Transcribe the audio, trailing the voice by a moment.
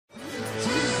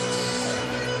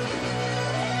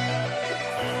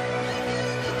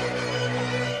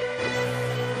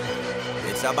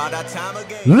It's about that time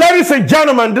again. Ladies and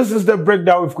gentlemen, this is the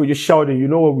breakdown with Koji Shouting. You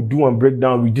know what we do on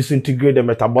breakdown? We disintegrate the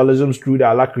metabolisms through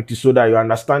the alacrity so that you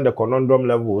understand the conundrum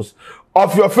levels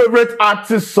of your favorite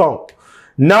artist song.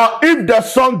 Now, if the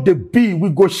song the B,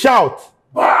 we go shout.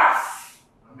 Bass!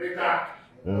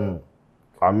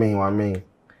 I mean.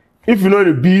 If you know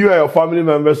the B, you and your family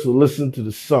members will listen to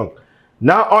the song.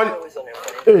 Now on...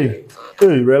 Hey,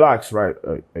 relax, right?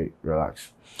 Hey, relax.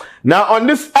 Now on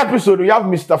this episode, we have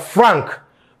Mr. Frank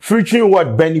featuring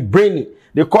what? Benny Brainy.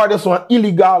 They call this one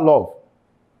Illegal Love.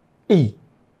 Hey.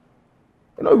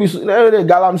 You know, the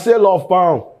galam say love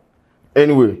pound.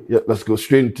 Anyway, yeah, let's go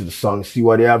straight into the song, see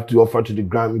what they have to offer to the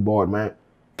Grammy board, man.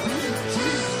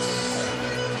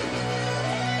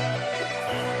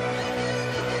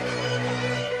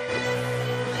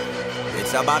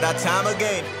 It's about that time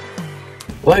again.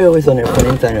 Why are you always on your phone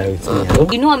internet with me?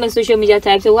 Hello? You know I'm a social media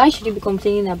type, so why should you be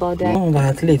complaining about that? No, but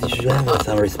at least you should have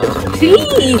some respect for me.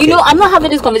 Please! You know, I'm not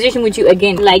having this conversation with you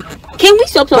again. Like, can we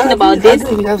stop talking about this?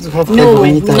 We have to have No,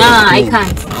 I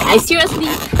can't. I seriously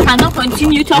cannot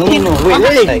continue talking. No,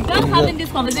 wait. I'm not having this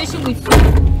conversation with you.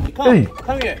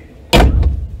 Come here.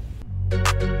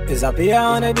 Is up here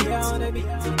on a beat.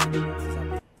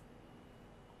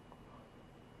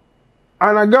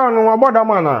 And I go on about that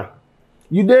man.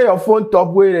 You dare your phone top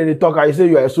way and they talk and you say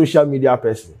you are a social media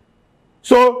person.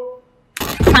 So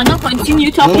cannot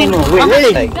continue talking. No,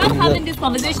 wait. I'm not having this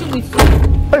conversation with you.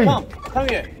 Hey, Come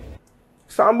here.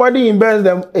 somebody invest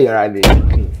them. Hey, right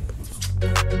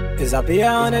there. Is up here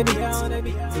on a beat.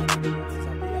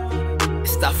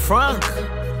 Mr. Frank.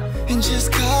 And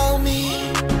just call me.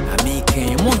 I mean,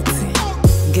 came on.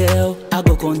 Girl, I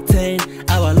go contain.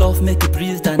 Our love make it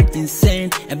breeze than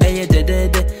insane. And baby,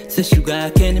 say sugar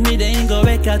can me then go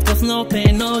back out cause no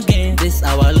pain, no gain. This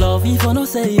our love, if you no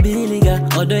say it be illegal.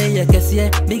 Although you can see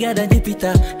bigger than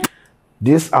Jupiter.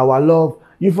 This our love.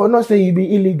 If you not say it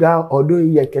be illegal, although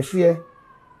you can see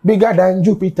bigger than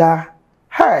Jupiter.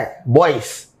 Hey,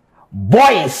 boys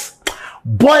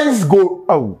go.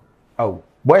 Oh.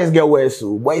 Boys get worse,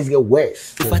 so boys get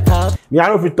worse. Me, I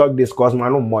don't know if you talk this cause man, I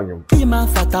don't money.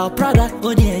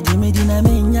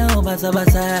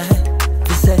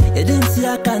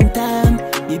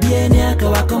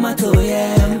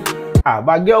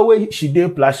 But girl, way she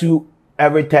did plus you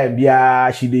every time. Yeah,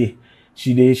 she did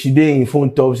in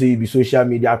phone top say you be social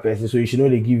media person, so you should know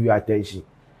they give you attention.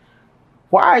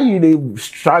 Why you they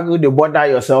struggle, they bother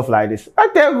yourself like this? I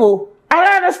tell you, I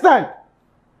don't understand.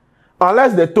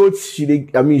 Unless the thoughts she they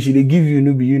give you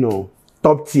newbie, you know,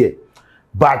 top tier.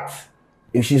 But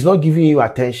if she's not giving you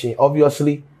attention,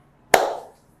 obviously,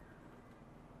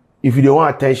 if you don't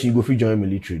want attention, you go for join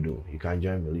military though. You can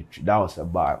join military. That was a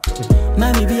bar.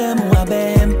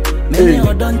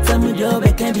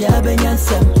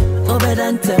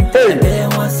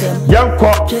 Young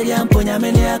cop.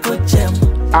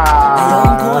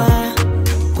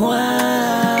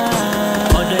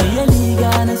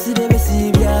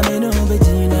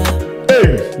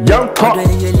 Young cop.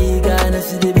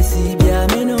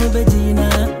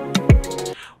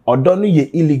 Or don't you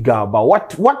illegal, but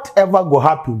whatever go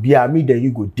happen, be a me then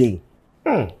you go ding.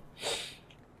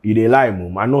 You dey lie,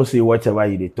 mom. I know say whatever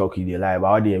you dey talk, you dey lie,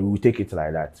 but we will take it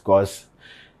like that. Because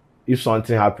if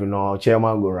something happen, no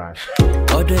chairman go run.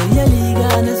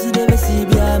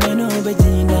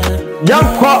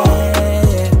 Young cop.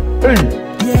 Hey.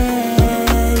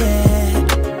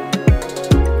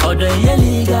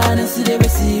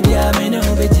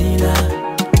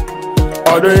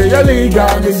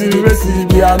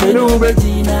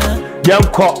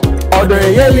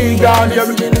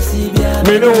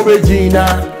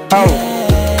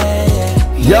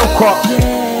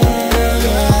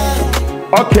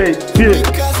 Okay,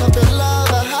 Because of the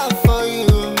love I have for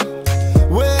you,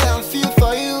 where I feel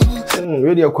for you.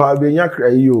 Radio Kwabenya cry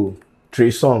you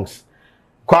 3 songs.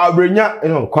 Kwabenya,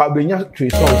 Kwabenya 3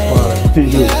 songs.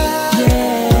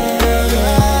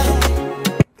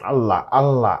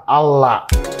 Allah.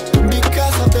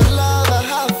 Because of the love I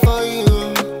have for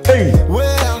you, Hey.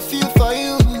 where I feel for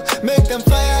you, make them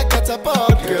fire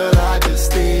catapult, girl, I just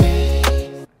stay.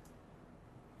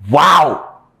 Wow.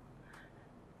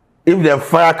 If the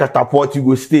fire catapult, you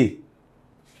go stay.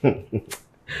 You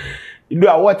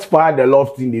know what part the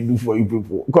love thing they do for you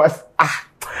people? Because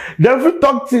they will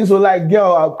talk things so like,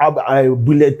 girl, I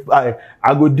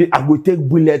go take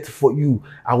bullet for you.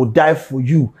 I will die for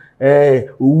you.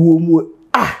 Anyway.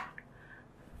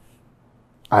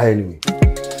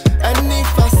 And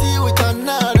if I see you with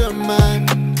another man,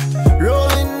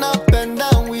 rolling up and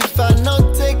down, if I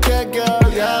not take care, girl,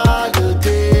 yeah, the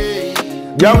day.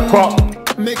 Young cop.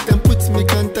 Make them put me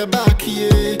counter back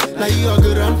here. Now you are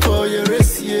good run for your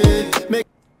race, yeah. Make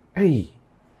Hey.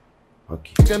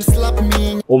 Okay. Them slap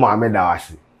me in Oh my man,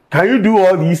 can you do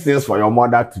all these things for your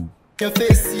mother too? your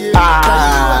face, yeah. Tell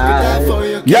you I could die for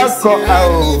your Yes, kiss, yeah.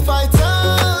 oh. If I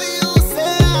tell you,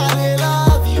 say I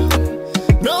love you.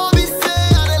 No, be say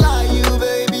I lie you,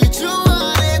 baby. True,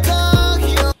 I talk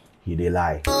you. He they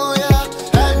lie. Oh, yeah.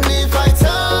 And if I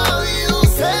tell you,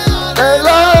 say I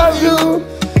love you.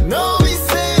 no, be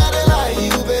say I lie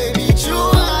you, baby.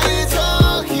 True, I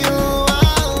talk you.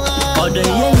 Odo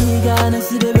ye Ghana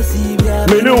si de besi bia.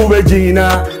 Menu Regina.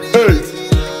 Hey.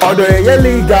 Odo ye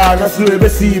liga na su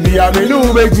ebesi bia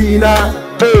menu Regina.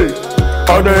 Hey.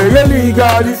 Odo ye liga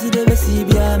Si de besi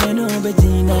bia me no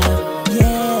begina.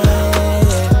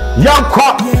 Yeah. young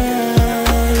cop.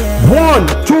 1,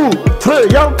 2, 3,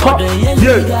 young cop. Odo ye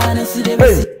Yeah. Ghana si de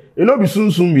besi. Hey, it no be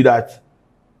soon be that.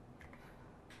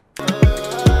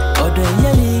 Odo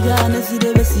ye Ghana si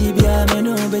de besi bia me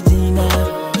no begina.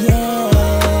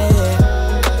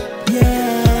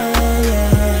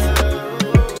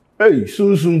 Hey,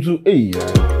 soon too. Hey,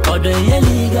 yeah. Odo ye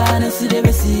Ghana si de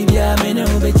besi bia me no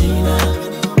begina.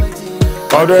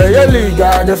 Odo ye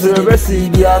liga na su ebesi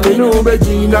bia menu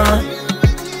Regina.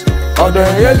 Odo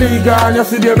ye liga na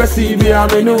su ebesi bia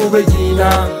menu Regina.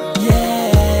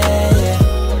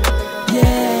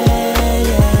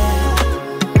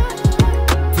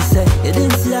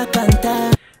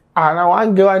 And I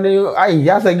want girl and I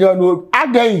just a girl no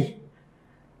again.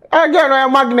 Again, no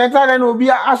magnet and no be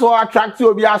as so attractive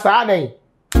will be as a day.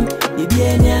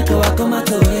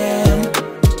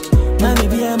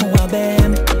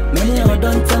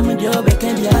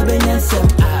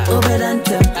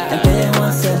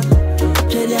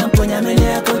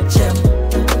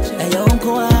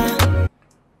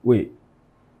 Wait,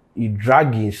 you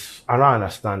dragons. I don't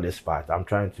understand this part. I'm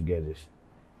trying to get this.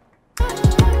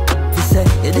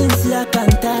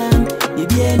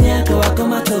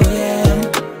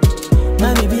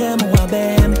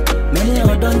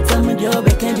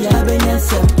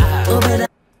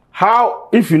 How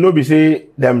if you know be say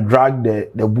them drag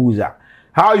the boozer?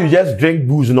 How you just drink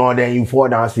booze now then you fall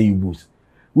down and say you booze?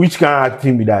 Which kind of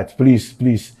thing be that? Please,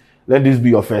 let this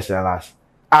be your first and last.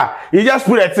 You just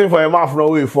put that thing for your mouth no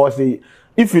way for say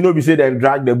if you know be say them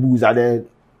drag the boozer then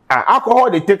alcohol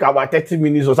they take about 30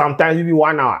 minutes or sometimes even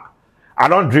 1 hour. I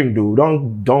don't drink though.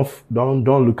 Don't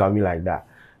look at me like that.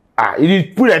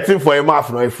 You put that thing for your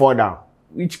mouth now you fall down.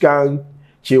 Which kind of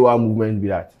chewa movement be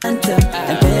that?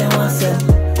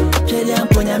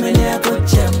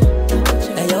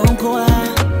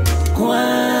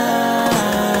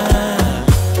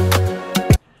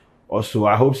 Also,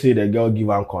 I hope say the girl give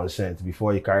him consent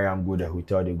before you carry him go the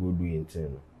hotel they go do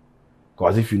anything.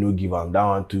 Because if you no give him that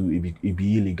one too, it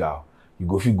be illegal. You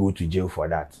go to jail for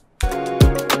that.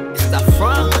 Mr.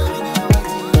 Frank.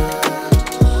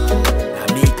 I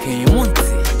make you want it.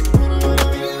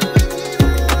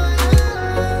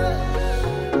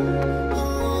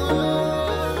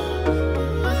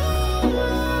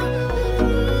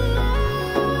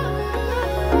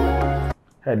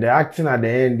 Hey, the acting at the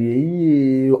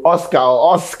end,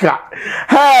 Oscar.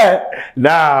 Hey,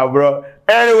 nah, bro.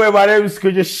 Anyway, my name is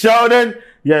Coach Sheldon.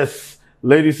 Yes,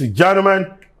 ladies and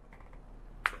gentlemen,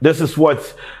 this is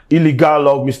what Illegal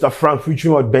Love, Mr. Frank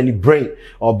featuring with Benny Brain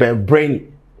or Ben Brainy.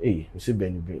 Hey, you say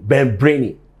Benny Brain, Ben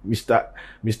Brainy.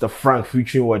 Mr. Frank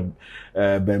featuring with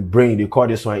Ben Brain. They call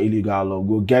this one Illegal Love.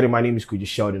 Go get it. My name is Coach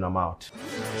Sheldon. I'm out.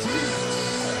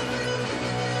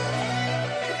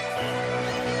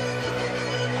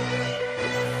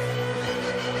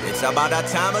 It's about that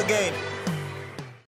time again.